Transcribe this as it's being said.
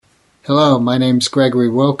Hello, my name's Gregory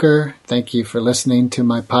Wilker. Thank you for listening to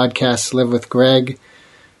my podcast, Live with Greg.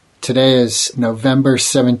 Today is November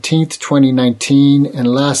 17th, 2019, and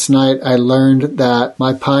last night I learned that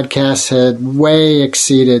my podcast had way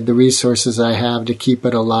exceeded the resources I have to keep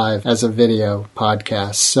it alive as a video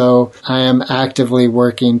podcast. So I am actively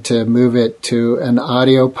working to move it to an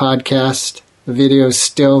audio podcast. The video is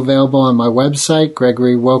still available on my website,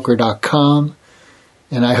 gregorywilker.com,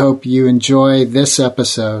 and I hope you enjoy this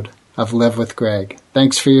episode of Live with Greg.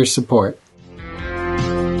 Thanks for your support.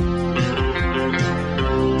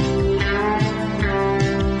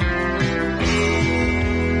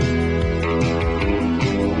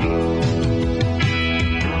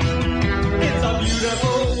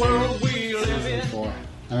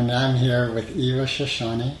 And I'm here with Eva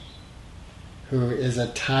Shoshone, who is a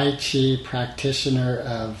Tai Chi practitioner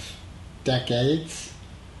of decades,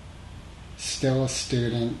 still a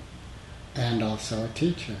student, and also a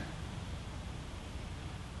teacher.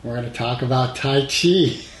 We're going to talk about Tai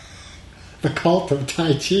Chi, the cult of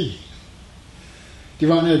Tai Chi. Do you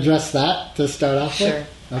want to address that to start off with?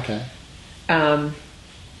 Sure. Okay. Well,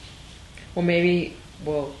 maybe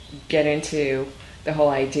we'll get into the whole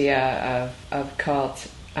idea of cult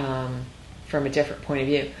from a different point of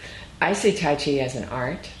view. I see Tai Chi as an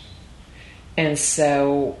art. And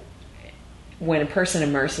so when a person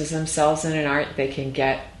immerses themselves in an art, they can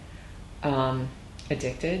get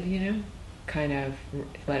addicted, kind of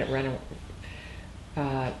let it run,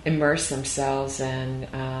 immerse themselves and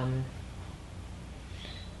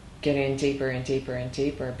get in deeper and deeper and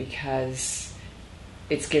deeper because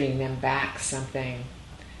it's giving them back something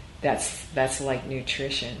that's like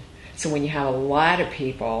nutrition. So when you have a lot of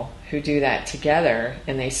people who do that together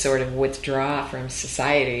and they sort of withdraw from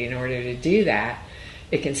society in order to do that,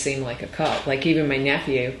 it can seem like a cult. Like even my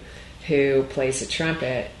nephew, who plays the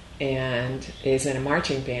trumpet and is in a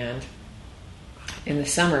marching band, in the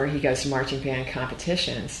summer he goes to marching band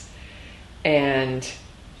competitions. And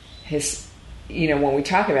when we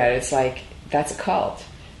talk about it, it's like, that's a cult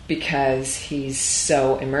because he's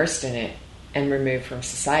so immersed in it and removed from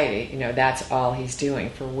society. That's all he's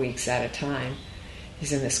doing for weeks at a time.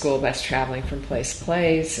 He's in the school bus traveling from place to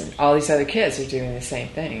place, and all these other kids are doing the same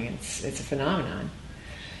thing. It's a phenomenon.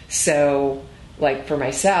 So, like for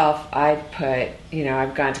myself, I've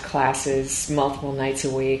gone to classes multiple nights a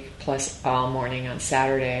week, plus all morning on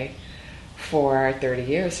Saturday for 30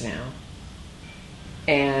 years now.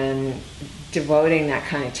 And devoting that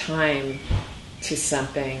kind of time to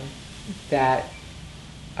something that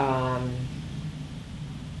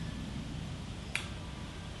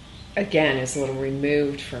again is a little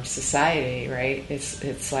removed from society, right?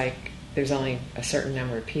 It's like there's only a certain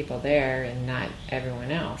number of people there and not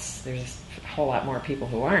everyone else. There's a whole lot more people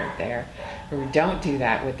who aren't there, who don't do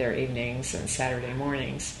that with their evenings and Saturday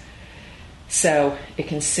mornings. So it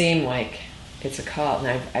can seem like it's a cult.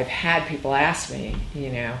 And I've had people ask me,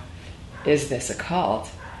 is this a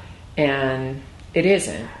cult? And it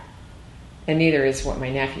isn't. And neither is what my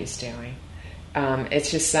nephew's doing.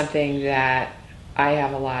 It's just something that I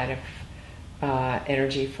have a lot of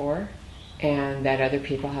energy for, and that other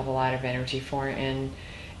people have a lot of energy for, and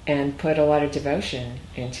put a lot of devotion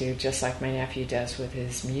into, just like my nephew does with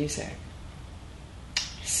his music.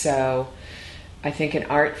 So I think an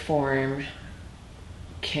art form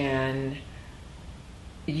can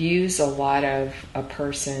use a lot of a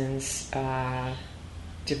person's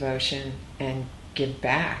devotion and give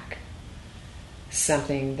back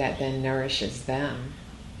something that then nourishes them.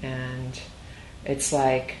 And it's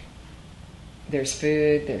like there's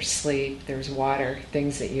food, there's sleep, there's water,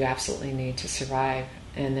 things that you absolutely need to survive.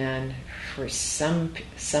 And then for some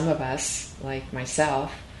of us, like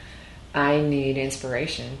myself, I need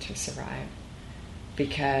inspiration to survive,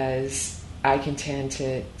 because I can tend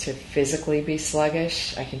to physically be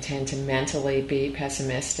sluggish. I can tend to mentally be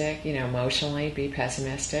pessimistic, emotionally be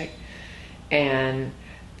pessimistic. And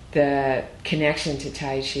the connection to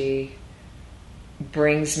Tai Chi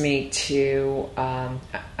brings me to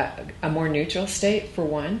a more neutral state, for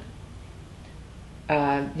one.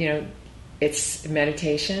 It's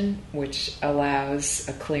meditation, which allows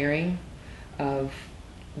a clearing of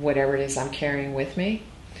whatever it is I'm carrying with me.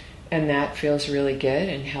 And that feels really good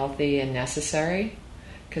and healthy and necessary,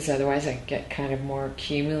 because otherwise I get kind of more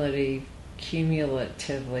cumulatively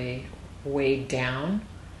weighed down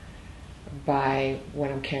by what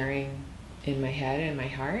I'm carrying in my head and my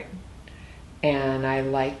heart. And I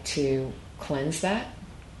like to cleanse that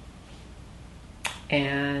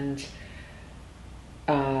and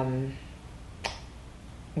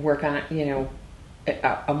work on,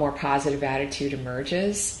 a more positive attitude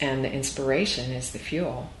emerges, and the inspiration is the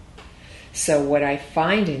fuel. So what I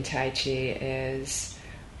find in Tai Chi is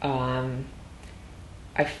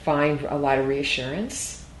I find a lot of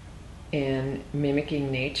reassurance in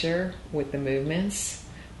mimicking nature with the movements.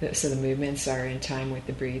 So the movements are in time with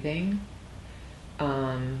the breathing.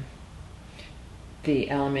 The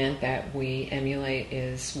element that we emulate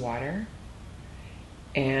is water.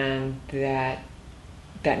 And that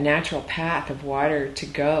natural path of water to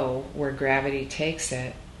go where gravity takes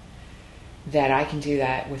it, that I can do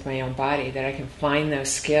that with my own body, that I can find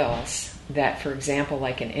those skills that, for example,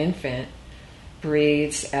 like an infant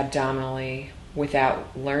breathes abdominally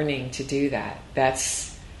without learning to do that.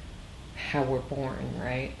 That's how we're born,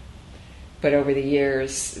 right? But over the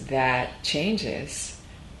years, that changes,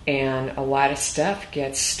 and a lot of stuff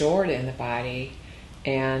gets stored in the body,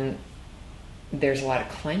 and there's a lot of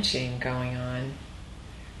clenching going on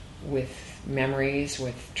with memories,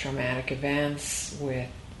 with traumatic events, with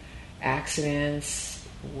accidents,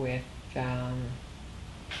 with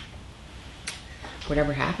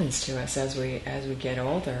whatever happens to us as we get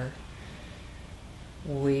older.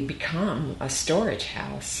 We become a storage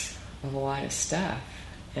house of a lot of stuff,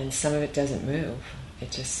 and some of it doesn't move. It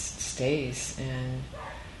just stays and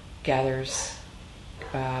gathers,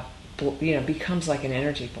 becomes like an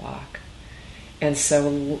energy block. And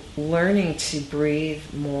so learning to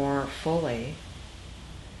breathe more fully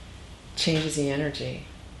changes the energy,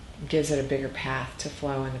 gives it a bigger path to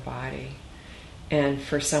flow in the body. And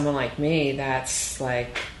for someone like me, that's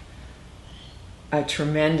like a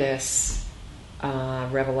tremendous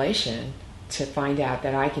revelation to find out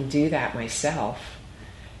that I can do that myself.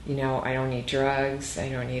 I don't need drugs, I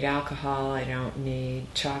don't need alcohol, I don't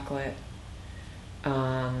need chocolate.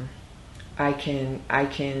 I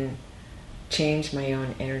can change my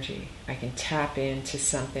own energy. I can tap into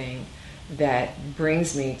something that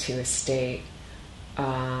brings me to a state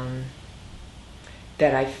that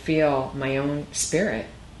I feel my own spirit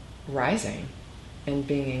rising and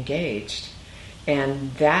being engaged.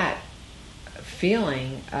 And that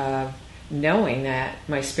feeling of knowing that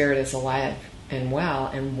my spirit is alive and well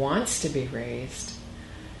and wants to be raised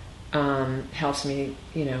helps me,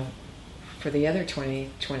 for the other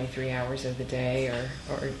 23 hours of the day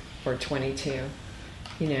or 22,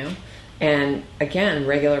 And again,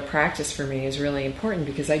 regular practice for me is really important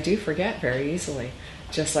because I do forget very easily,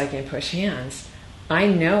 just like in Push Hands. I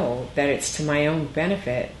know that it's to my own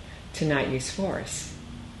benefit to not use force.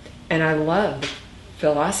 And I love the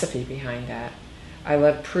philosophy behind that. I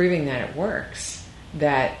love proving that it works,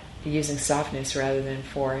 that using softness rather than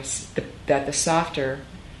force, that the softer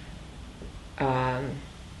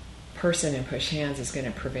person in Push Hands is going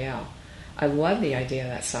to prevail. I love the idea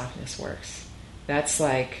that softness works. That's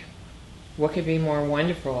like, what could be more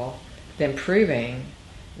wonderful than proving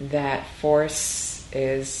that force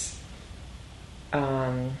is,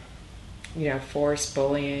 force,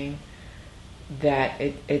 bullying, that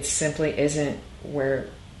it simply isn't where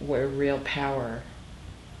real power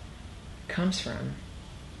comes from.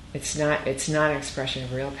 It's not an expression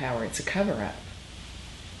of real power. It's a cover-up.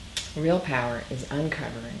 Real power is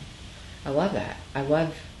uncovering. I love that. I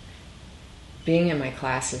love being in my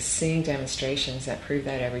classes, seeing demonstrations that prove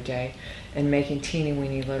that every day, and making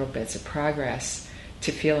teeny-weeny little bits of progress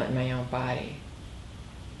to feel it in my own body.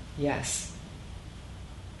 Yes,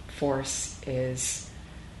 force is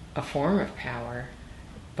a form of power,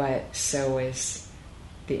 but so is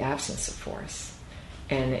the absence of force.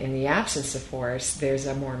 And in the absence of force, there's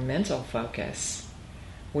a more mental focus,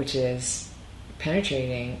 which is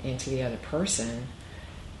penetrating into the other person,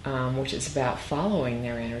 which is about following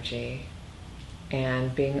their energy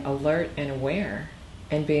and being alert and aware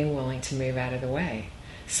and being willing to move out of the way.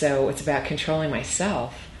 So it's about controlling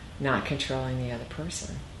myself, not controlling the other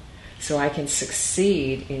person. So I can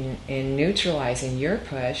succeed in neutralizing your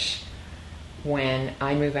push when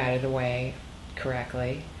I move out of the way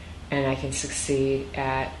correctly, and I can succeed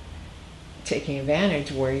at taking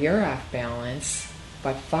advantage where you're off balance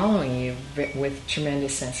by following you with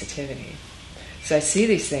tremendous sensitivity. So I see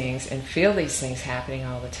these things and feel these things happening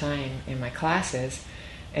all the time in my classes,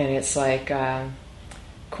 and it's like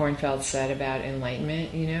Kornfeld said about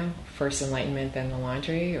enlightenment, first enlightenment, then the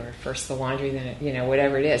laundry, or first the laundry, then,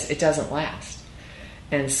 whatever it is. It doesn't last.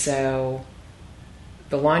 And so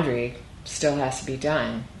the laundry still has to be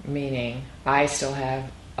done, meaning I still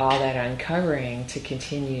have all that uncovering to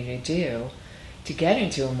continue to do to get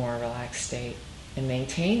into a more relaxed state and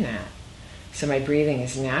maintain that. So my breathing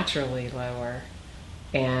is naturally lower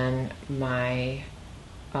and my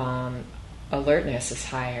alertness is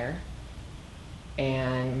higher,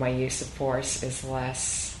 and my use of force is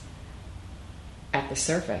less at the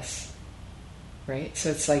surface, right? So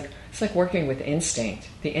it's like working with instinct.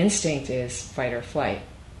 The instinct is fight or flight.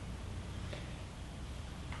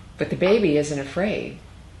 But the baby isn't afraid,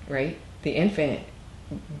 right? The infant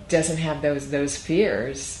doesn't have those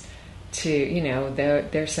fears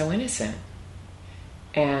they're so innocent.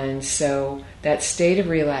 And so that state of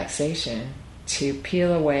relaxation, to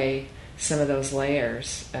peel away some of those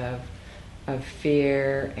layers of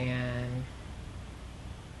fear and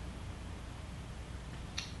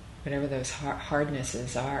whatever those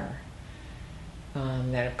hardnesses are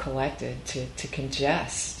that have collected to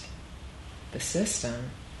congest the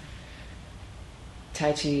system.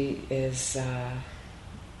 Tai Chi is a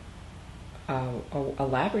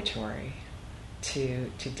laboratory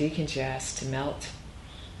to decongest, to melt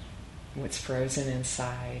what's frozen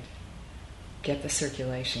inside, get the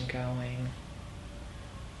circulation going,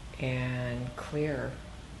 and clear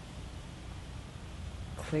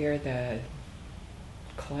the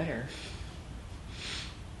clutter,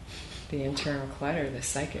 the internal clutter, the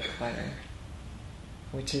psychic clutter,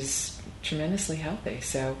 which is tremendously healthy.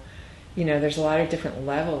 So, there's a lot of different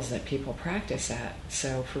levels that people practice at.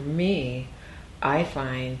 So for me, I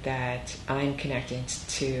find that I'm connecting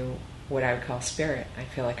to what I would call spirit. I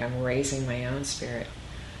feel like I'm raising my own spirit.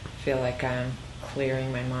 I feel like I'm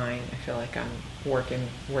clearing my mind. I feel like I'm working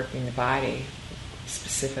the body,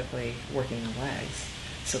 specifically working the legs.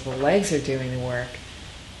 So the legs are doing the work,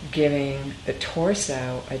 giving the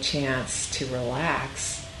torso a chance to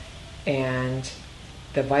relax, and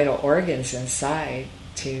the vital organs inside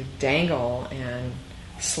to dangle and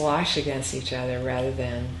slosh against each other rather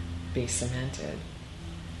than be cemented.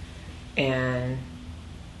 And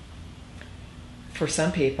for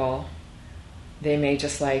some people, they may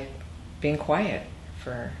just like being quiet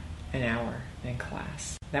for an hour in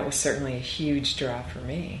class. That was certainly a huge draw for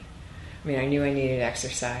me. I mean, I knew I needed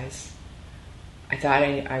exercise. I thought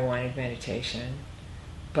I wanted meditation,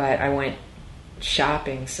 but I went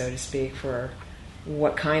shopping, so to speak, for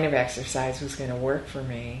what kind of exercise was going to work for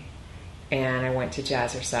me. And I went to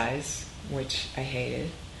jazzercise, which I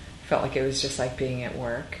hated. Felt like it was just like being at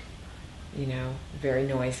work, very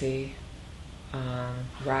noisy,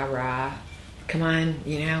 rah-rah, come on,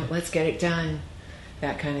 let's get it done,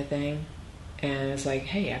 that kind of thing. And it's like,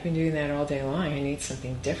 hey, I've been doing that all day long. I need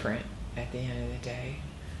something different at the end of the day.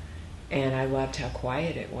 And I loved how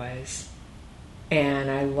quiet it was.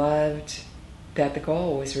 And I loved that the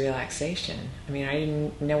goal was relaxation. I mean, I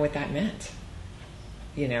didn't know what that meant.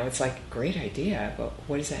 It's like a great idea, but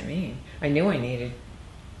what does that mean? I knew I needed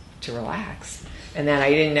to relax, and then I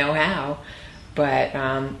didn't know how. But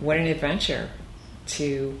what an adventure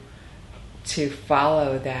to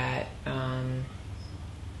follow that,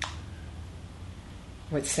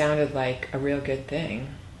 what sounded like a real good thing,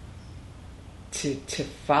 to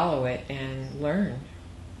follow it and learn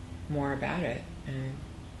more about it. And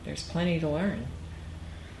there's plenty to learn.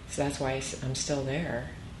 So that's why I'm still there.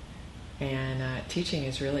 And teaching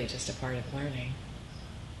is really just a part of learning.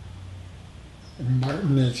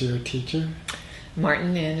 Martin is your teacher?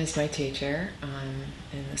 Martin Inn is my teacher. And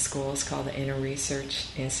the school is called the Inner Research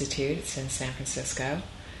Institute. It's in San Francisco.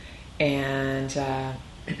 And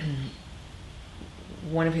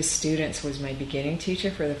one of his students was my beginning teacher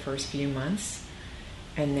for the first few months.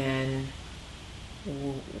 And then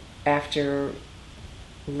after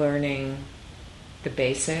learning the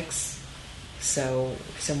basics, so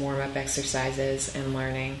some warm-up exercises, and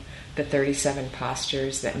learning the 37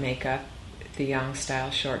 postures that make up the Yang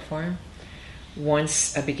style short form.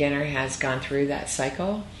 Once a beginner has gone through that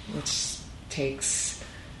cycle, which takes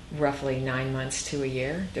roughly 9 months to a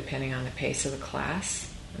year, depending on the pace of the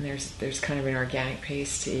class, and there's kind of an organic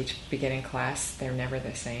pace to each beginning class, they're never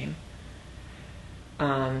the same,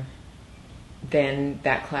 then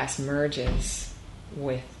that class merges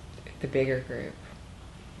with the bigger group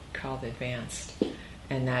called Advanced,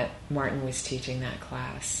 and that Martin was teaching that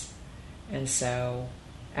class. And so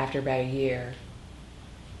after about a year,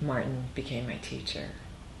 Martin became my teacher,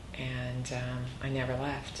 and I never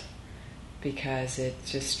left because it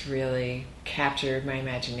just really captured my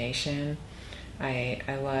imagination. I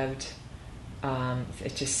loved,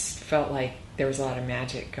 it just felt like there was a lot of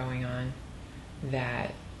magic going on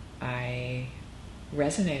that I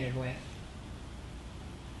resonated with.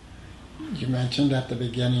 You mentioned at the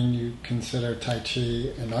beginning you consider Tai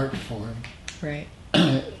Chi an art form. Right.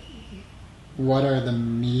 What are the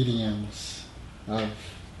mediums of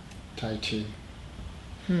Tai Chi?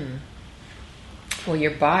 Well,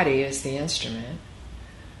 your body is the instrument,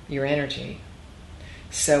 your energy.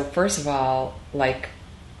 So first of all,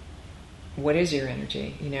 what is your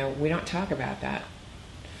energy? We don't talk about that.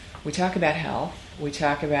 We talk about health. We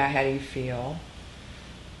talk about how do you feel.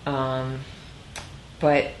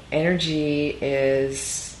 But energy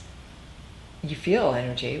is, you feel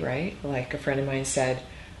energy, right? Like a friend of mine said,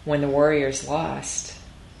 when the Warriors lost,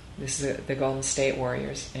 this is the Golden State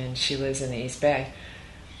Warriors, and she lives in the East Bay.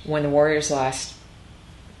 When the Warriors lost,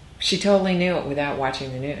 she totally knew it without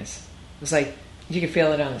watching the news. It was like you could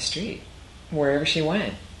feel it on the street, wherever she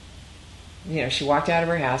went. You know, she walked out of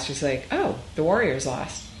her house, she's like, oh, the Warriors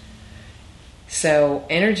lost. So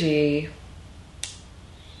energy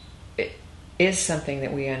is something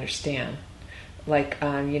that we understand. Like,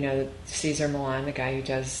 Cesar Millan, the guy who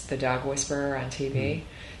does The Dog Whisperer on TV. Mm-hmm.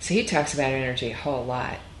 So he talks about energy a whole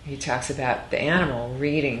lot. He talks about the animal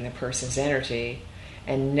reading the person's energy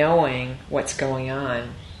and knowing what's going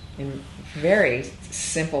on in very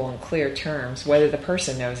simple and clear terms, whether the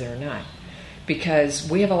person knows it or not. Because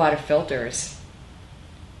we have a lot of filters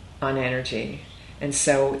on energy. And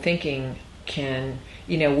so thinking can,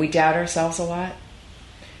 we doubt ourselves a lot.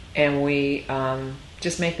 And we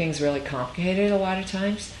just make things really complicated a lot of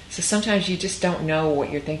times. So sometimes you just don't know what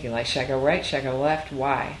you're thinking. Like, should I go right? Should I go left?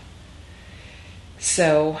 Why?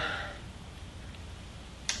 So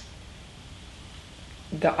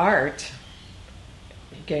the art,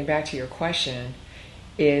 getting back to your question,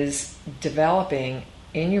 is developing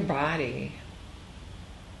in your body,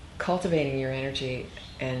 cultivating your energy.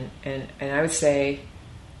 And I would say,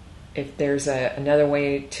 if there's another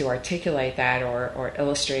way to articulate that or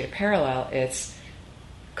illustrate a parallel, it's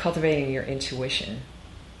cultivating your intuition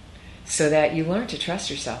so that you learn to trust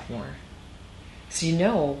yourself more. So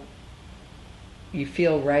you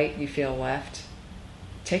feel right, you feel left,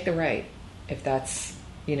 take the right if that's,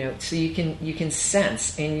 so you can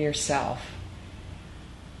sense in yourself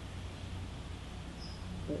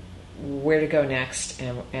where to go next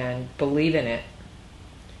and believe in it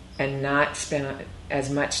and not spend as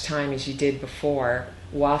much time as you did before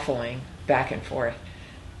waffling back and forth.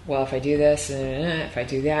 Well, if I do this, if I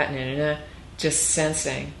do that, just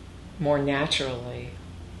sensing more naturally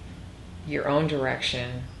your own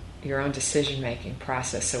direction, your own decision-making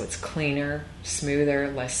process, so it's cleaner,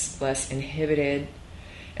 smoother, less inhibited,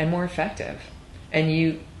 and more effective. And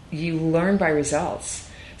you learn by results.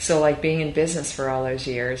 So like being in business for all those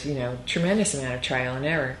years, tremendous amount of trial and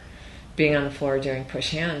error. Being on the floor doing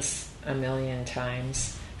push hands a million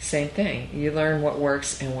times, same thing. You learn what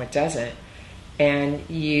works and what doesn't. And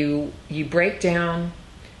you break down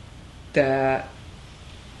the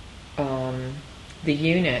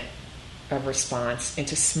unit of response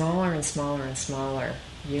into smaller and smaller and smaller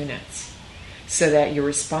units, so that your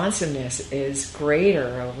responsiveness is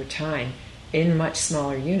greater over time in much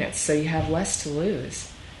smaller units. So you have less to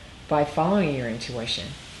lose by following your intuition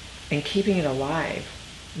and keeping it alive,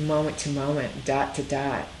 moment to moment, dot to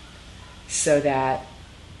dot, so that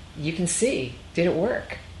you can see, did it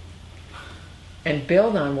work? And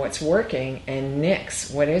build on what's working and nix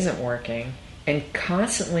what isn't working and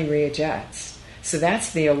constantly readjust. So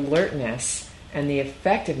that's the alertness and the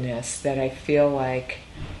effectiveness that I feel like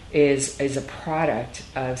is a product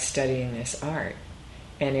of studying this art.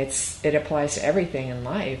 And it applies to everything in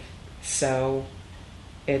life. So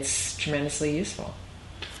it's tremendously useful.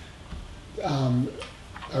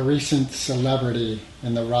 A recent celebrity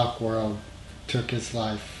in the rock world took his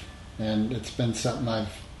life, and it's been something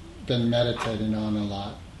I've been meditating on a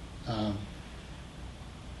lot.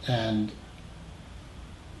 And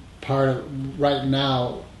part of right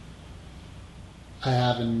now, I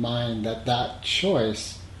have in mind that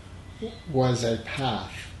choice was a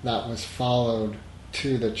path that was followed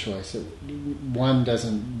to the choice. One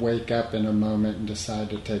doesn't wake up in a moment and decide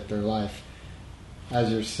to take their life. As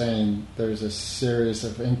you're saying, there's a series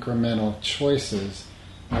of incremental choices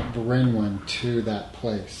that bring one to that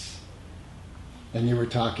place. And you were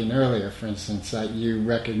talking earlier, for instance, that you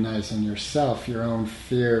recognize in yourself your own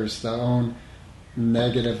fears, the own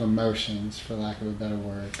negative emotions, for lack of a better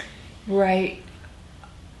word. Right.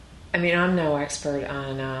 I mean, I'm no expert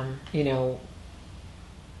on,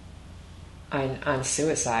 on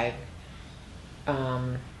suicide.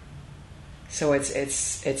 So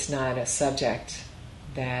it's not a subject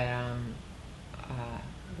that,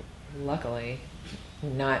 luckily,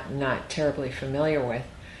 not terribly familiar with.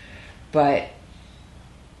 But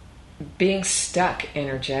being stuck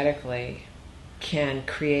energetically can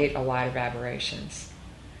create a lot of aberrations.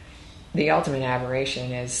 The ultimate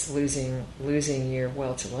aberration is losing your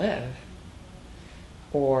will to live,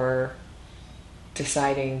 or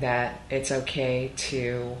deciding that it's okay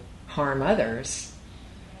to harm others.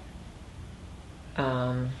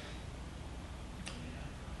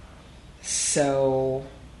 So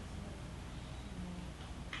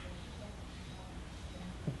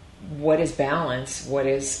what is balance? What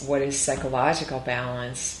is psychological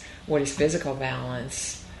balance what is physical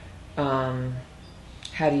balance?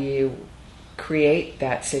 How do you create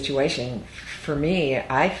that situation? For me,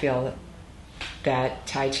 I feel that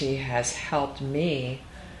Tai Chi has helped me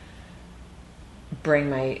bring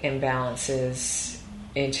my imbalances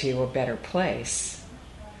into a better place.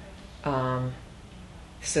 So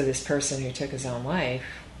this person who took his own life,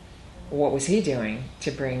 what was he doing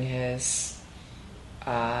to bring his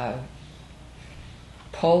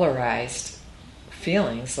polarized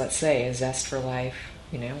feelings, let's say, a zest for life,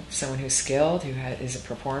 someone who's skilled, who is a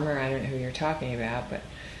performer, I don't know who you're talking about, but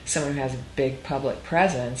someone who has a big public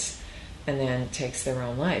presence and then takes their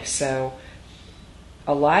own life. So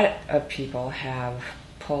a lot of people have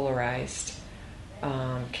polarized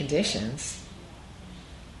conditions.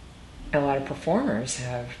 A lot of performers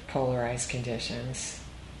have polarized conditions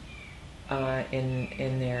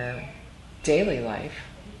in their daily life,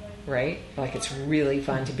 right? Like it's really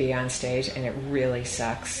fun to be on stage and it really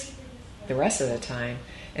sucks the rest of the time,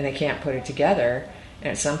 and they can't put it together,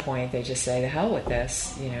 and at some point they just say, the hell with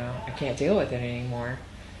this, I can't deal with it anymore.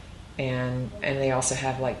 And they also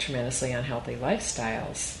have like tremendously unhealthy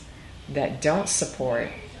lifestyles that don't support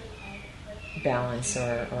balance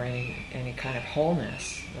or any kind of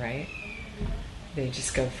wholeness, right? They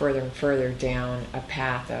just go further and further down a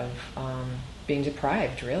path of being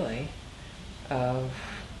deprived, really, of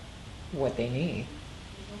what they need.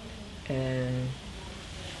 And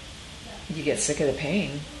you get sick of the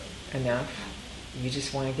pain enough, you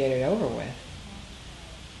just want to get it over with.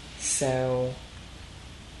 So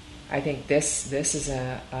I think this is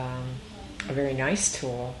a very nice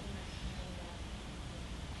tool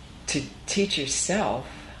to teach yourself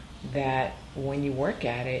that when you work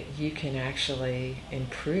at it, you can actually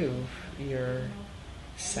improve your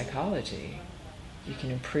psychology. You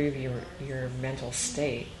can improve your mental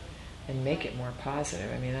state and make it more positive.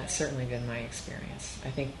 I mean, that's certainly been my experience. I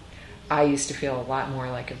think I used to feel a lot more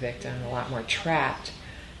like a victim, a lot more trapped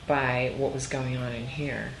by what was going on in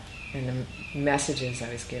here and the messages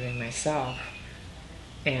I was giving myself,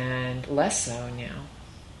 and less so now.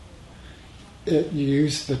 You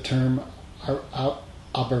use the term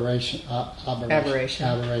aberration.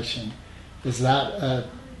 Aberration. Is that a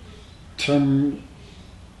term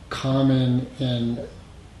common in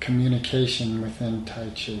communication within Tai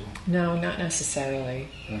Chi? No, not necessarily.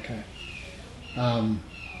 Okay.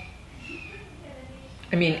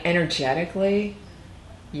 I mean, energetically,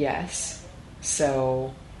 yes.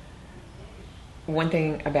 So one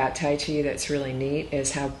thing about Tai Chi that's really neat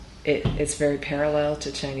is how it's very parallel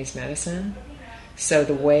to Chinese medicine. So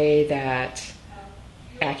the way that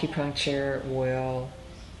acupuncture will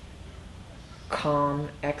calm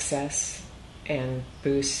excess and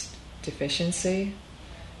boost deficiency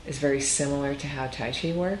is very similar to how Tai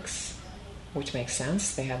Chi works, which makes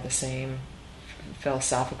sense. They have the same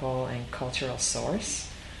philosophical and cultural source.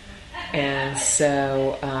 And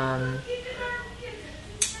so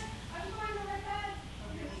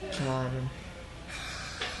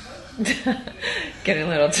getting a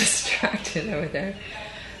little distracted over there.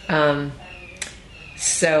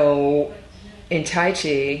 So in Tai Chi,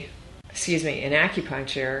 in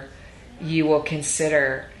acupuncture, you will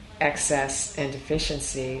consider excess and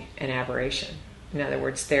deficiency an aberration. In other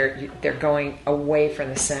words, they're going away from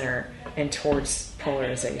the center and towards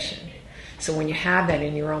polarization. So when you have that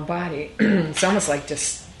in your own body, it's almost like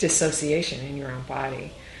dissociation in your own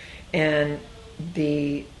body. And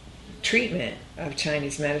the treatment of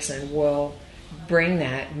Chinese medicine will bring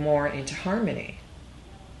that more into harmony.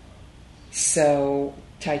 So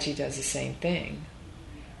Tai Chi does the same thing.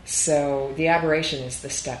 So the aberration is the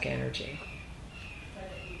stuck energy.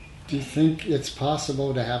 Do you think it's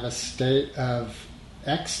possible to have a state of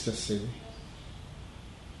ecstasy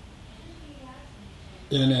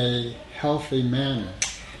in a healthy manner?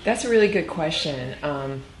 That's a really good question.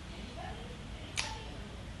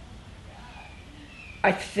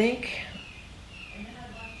 I think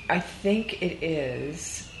it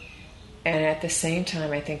is, and at the same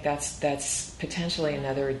time, I think that's potentially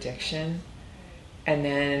another addiction. And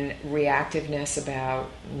then reactiveness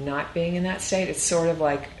about not being in that state. It's sort of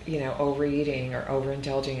like, overeating or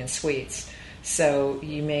overindulging in sweets. So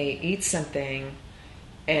you may eat something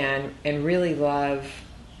and really love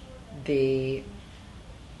the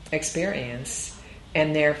experience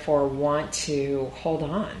and therefore want to hold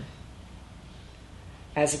on,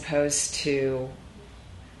 as opposed to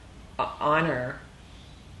honor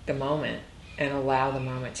the moment and allow the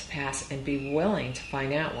moment to pass and be willing to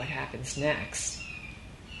find out what happens next.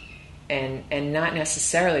 And not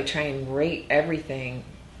necessarily try and rate everything.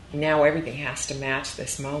 Now everything has to match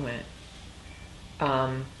this moment.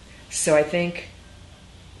 So I think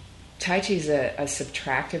Tai Chi is a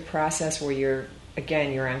subtractive process where you're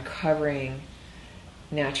uncovering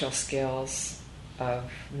natural skills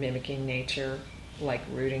of mimicking nature, like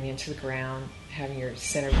rooting into the ground, having your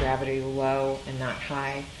center of gravity low and not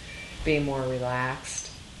high, being more relaxed,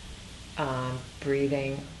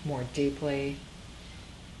 breathing more deeply,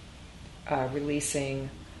 releasing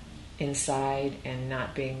inside and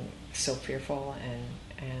not being so fearful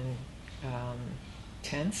and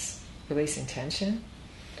tense, releasing tension.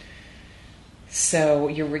 So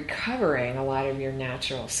you're recovering a lot of your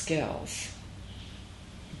natural skills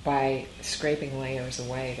by scraping layers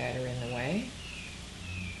away that are in the way.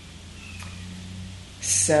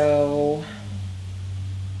 So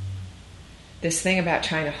this thing about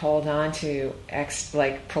trying to hold on to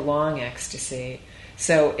prolong ecstasy.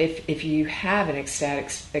 So if you have an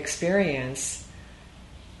ecstatic experience,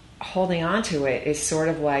 holding on to it is sort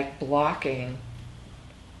of like blocking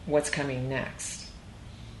what's coming next.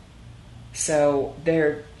 So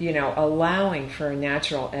they're, allowing for a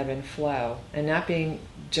natural ebb and flow and not being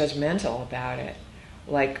judgmental about it.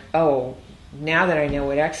 Like, oh, now that I know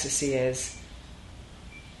what ecstasy is,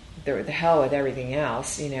 the hell with everything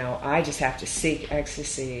else. I just have to seek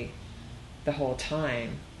ecstasy the whole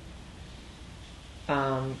time.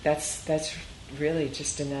 That's really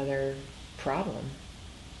just another problem,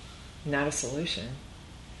 not a solution.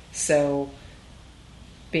 So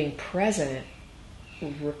being present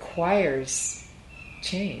requires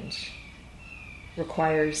change,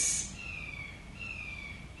 requires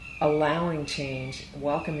allowing change,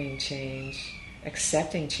 welcoming change,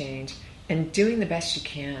 accepting change, and doing the best you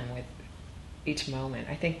can with each moment.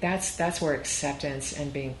 I think that's where acceptance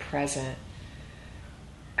and being present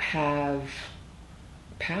have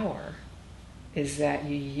power, is that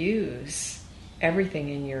you use everything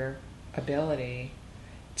in your ability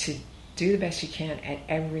to do the best you can at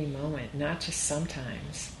every moment, not just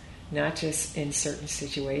sometimes, not just in certain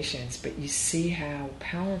situations, but you see how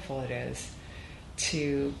powerful it is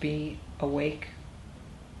to be awake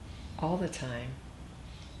all the time.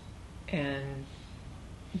 And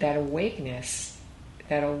that awakeness,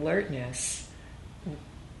 that alertness,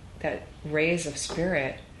 that raise of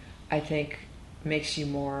spirit, I think makes you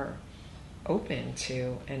more open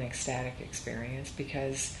to an ecstatic experience,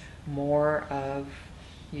 because more of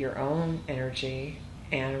your own energy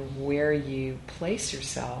and where you place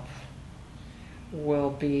yourself will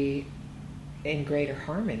be in greater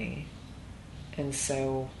harmony. And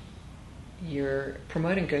so you're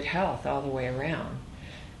promoting good health all the way around.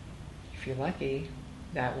 If you're lucky,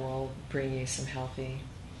 that will bring you some healthy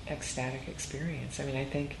ecstatic experience. I mean, I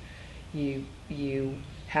think you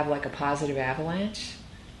have like a positive avalanche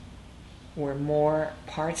where more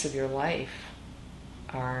parts of your life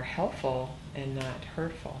are helpful and not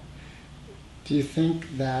hurtful. Do you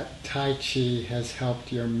think that Tai Chi has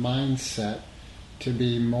helped your mindset to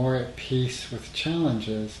be more at peace with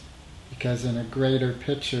challenges? Because in a greater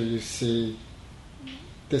picture you see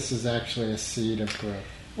this is actually a seed of growth.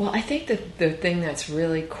 Well, I think that the thing that's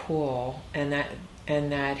really cool and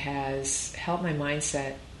that has helped my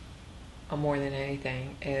mindset more than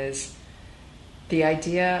anything is the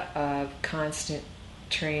idea of constant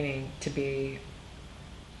training to be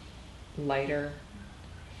lighter,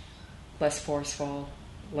 less forceful,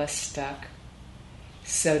 less stuck,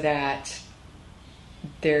 so that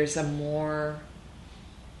there's a more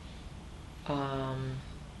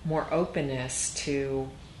openness to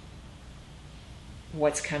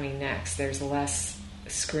what's coming next. There's less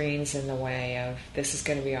screens in the way of, this is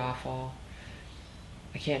going to be awful,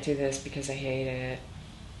 I can't do this because I hate it,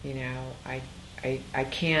 I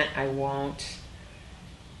can't, I won't,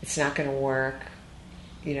 it's not going to work.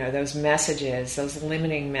 Those messages, those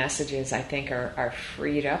limiting messages, I think are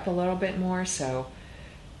freed up a little bit more, so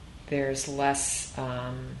there's less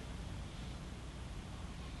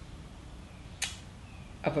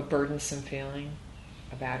of a burdensome feeling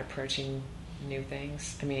about approaching new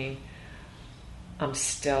things. I mean, I'm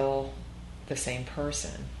still the same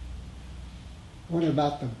person. What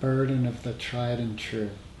about the burden of the tried and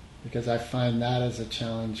true? Because I find that as a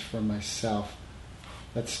challenge for myself.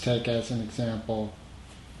 Let's take as an example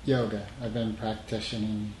yoga. I've been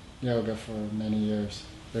practicing yoga for many years.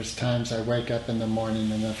 There's times I wake up in the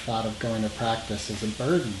morning and the thought of going to practice is a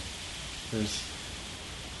burden.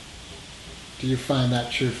 Do you find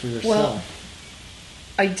that true for yourself? Well,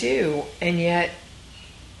 I do, and yet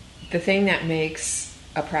the thing that makes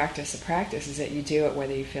a practice is that you do it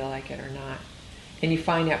whether you feel like it or not. And you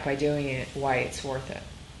find out by doing it why it's worth it.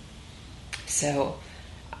 So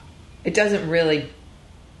it doesn't really,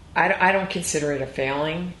 I don't consider it a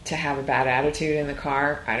failing to have a bad attitude in the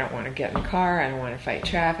car. I don't want to get in the car. I don't want to fight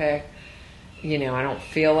traffic. I don't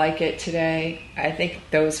feel like it today. I think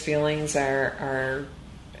those feelings are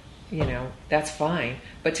that's fine.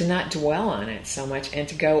 But to not dwell on it so much and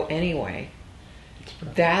to go anyway,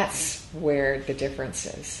 that's where the difference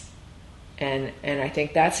is. And I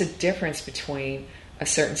think that's a difference between a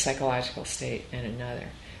certain psychological state and another.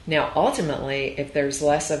 Now, ultimately, if there's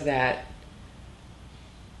less of that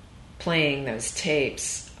playing those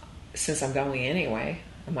tapes, since I'm going anyway,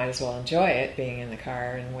 I might as well enjoy it, being in the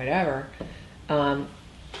car and whatever.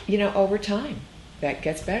 Over time, that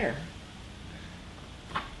gets better.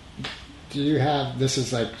 Do you have, this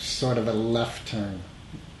is like sort of a left turn,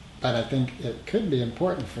 but I think it could be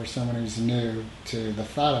important for someone who's new to the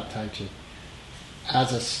thought of Tai Chi.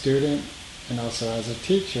 As a student and also as a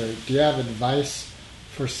teacher, do you have advice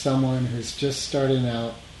for someone who's just starting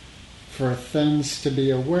out for things to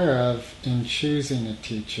be aware of in choosing a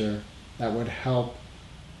teacher that would help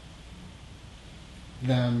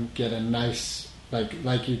them get a nice,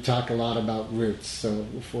 like you talk a lot about roots, so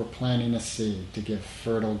if we're planting a seed to give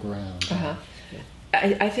fertile ground. Uh-huh.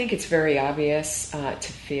 I think it's very obvious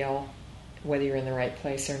to feel whether you're in the right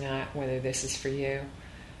place or not, whether this is for you.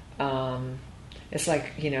 It's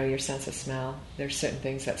like, your sense of smell. There's certain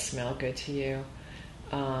things that smell good to you.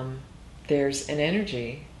 There's an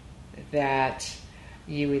energy that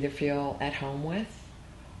you either feel at home with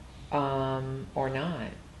or not.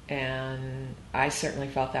 And I certainly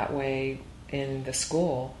felt that way in the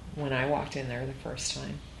school when I walked in there the first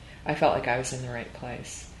time. I felt like I was in the right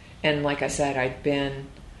place. And like I said,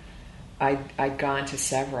 I'd gone to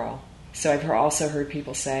several. So I've also heard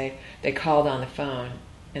people say they called on the phone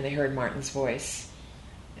and they heard Martin's voice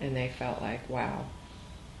and they felt like, wow,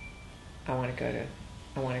 I want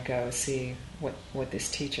to go see what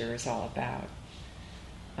this teacher is all about.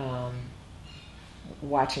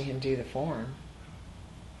 Watching him do the form,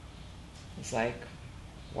 it's like,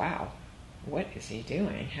 wow, what is he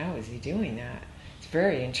doing? How is he doing that? It's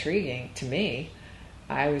very intriguing to me.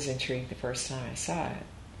 I was intrigued the first time I saw it,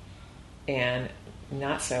 and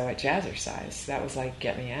not so at Jazzercise. That was like,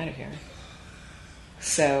 get me out of here.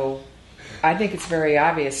 So I think it's very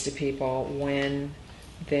obvious to people when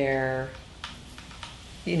they're,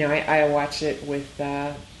 I watch it with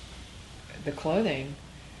the clothing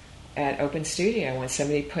at Open Studio. When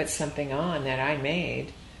somebody puts something on that I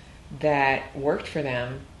made that worked for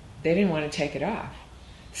them, they didn't want to take it off.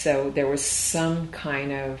 So there was some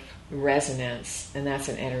kind of resonance, and that's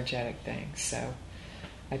an energetic thing. So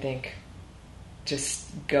I think just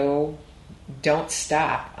don't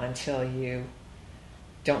stop until you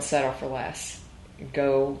don't settle for less.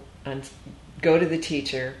 Go to the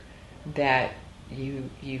teacher that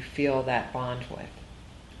you feel that bond with.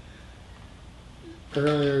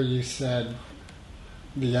 Earlier you said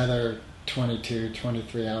the other 22,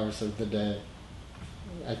 23 hours of the day.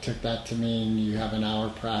 I took that to mean you have an hour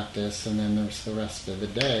practice and then there's the rest of the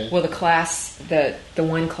day. Well, the class, the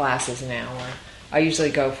one class is an hour. I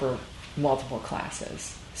usually go for multiple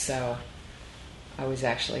classes. So I was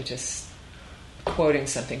actually just quoting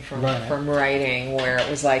something from writing where it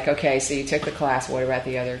was like, okay, so you took the class, what about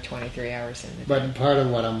the other 23 hours in the day? But part of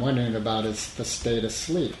what I'm wondering about is the state of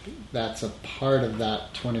sleep. That's a part of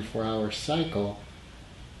that 24-hour cycle.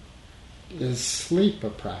 Is sleep a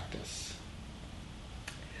practice?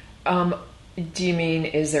 Do you mean,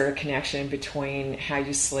 is there a connection between how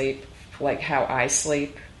you sleep, like how I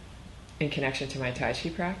sleep, in connection to my Tai Chi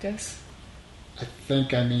practice? I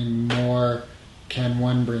think I mean more, can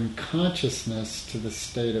one bring consciousness to the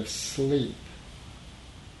state of sleep?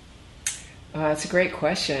 It's a great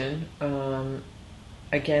question.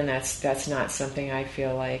 Again, that's not something I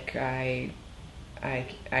feel like I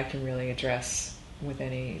can really address with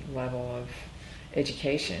any level of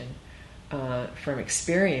education. From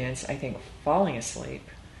experience, I think falling asleep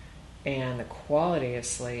and the quality of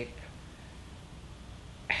sleep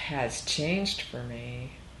has changed for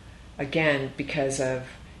me, again, because of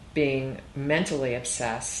being mentally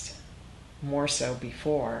obsessed, more so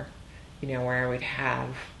before, where I would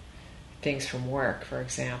have things from work, for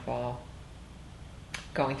example,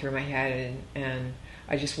 going through my head, and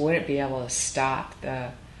I just wouldn't be able to stop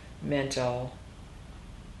the mental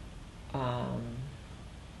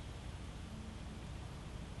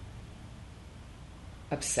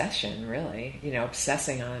obsession, really,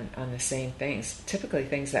 obsessing on the same things, typically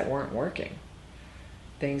things that weren't working,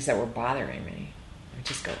 things that were bothering me. I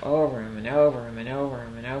just go over them and over them and over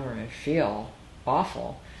them and over them and feel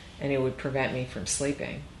awful, and it would prevent me from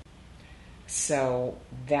sleeping. So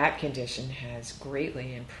that condition has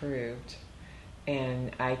greatly improved,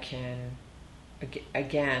 and I can,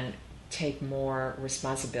 again, take more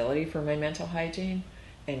responsibility for my mental hygiene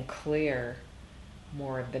and clear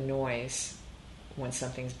more of the noise when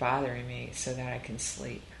something's bothering me so that I can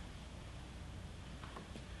sleep.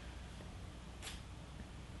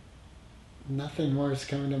 Nothing more is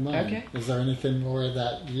coming to mind. Okay. Is there anything more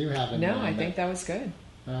that you have in mind? No, I think that was good.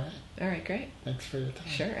 All right. All right, great. Thanks for your time.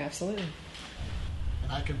 Sure, absolutely.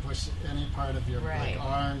 And I can push any part of your Right. like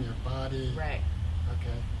arm, your body. Right.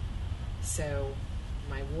 Okay. So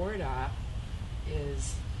my ward up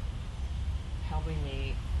is helping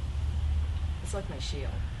me. It's like my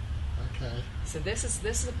shield. Okay. So this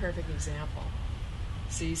is a perfect example.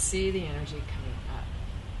 So you see the energy coming up.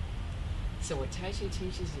 So what Tai Chi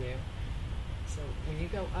teaches you, so when you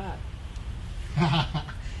go up,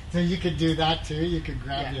 So you could do that too? You could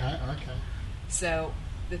grab Yeah. your... Okay. so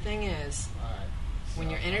the thing is, All right. when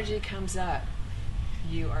So- your energy comes up,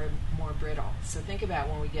 you are more brittle. So think about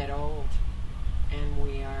when we get old and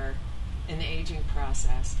we are in the aging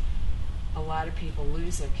process, a lot of people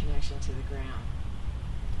lose their connection to the ground.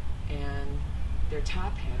 And they're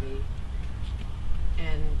top heavy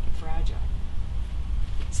and fragile.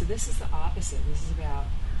 So this is the opposite. This is about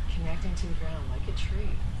connecting to the ground like a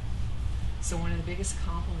tree. So one of the biggest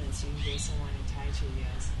compliments you can give someone in Tai Chi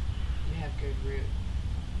is, you have good root.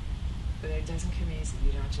 But it doesn't come easy.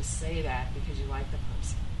 You don't just say that because you like the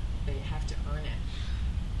person. But you have to earn it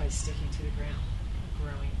by sticking to the ground,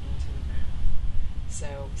 growing into the ground.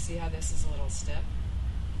 So see how this is a little stiff?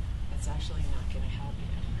 That's actually not going to help you.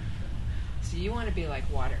 So you want to be like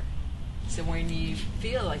water. So when you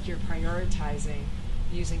feel like you're prioritizing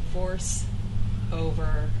using force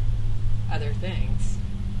over other things,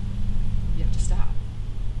 you have to stop.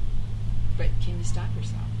 But can you stop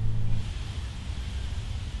yourself?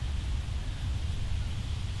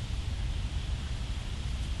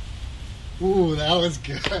 Ooh, that was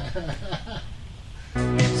good.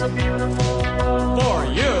 It's a beautiful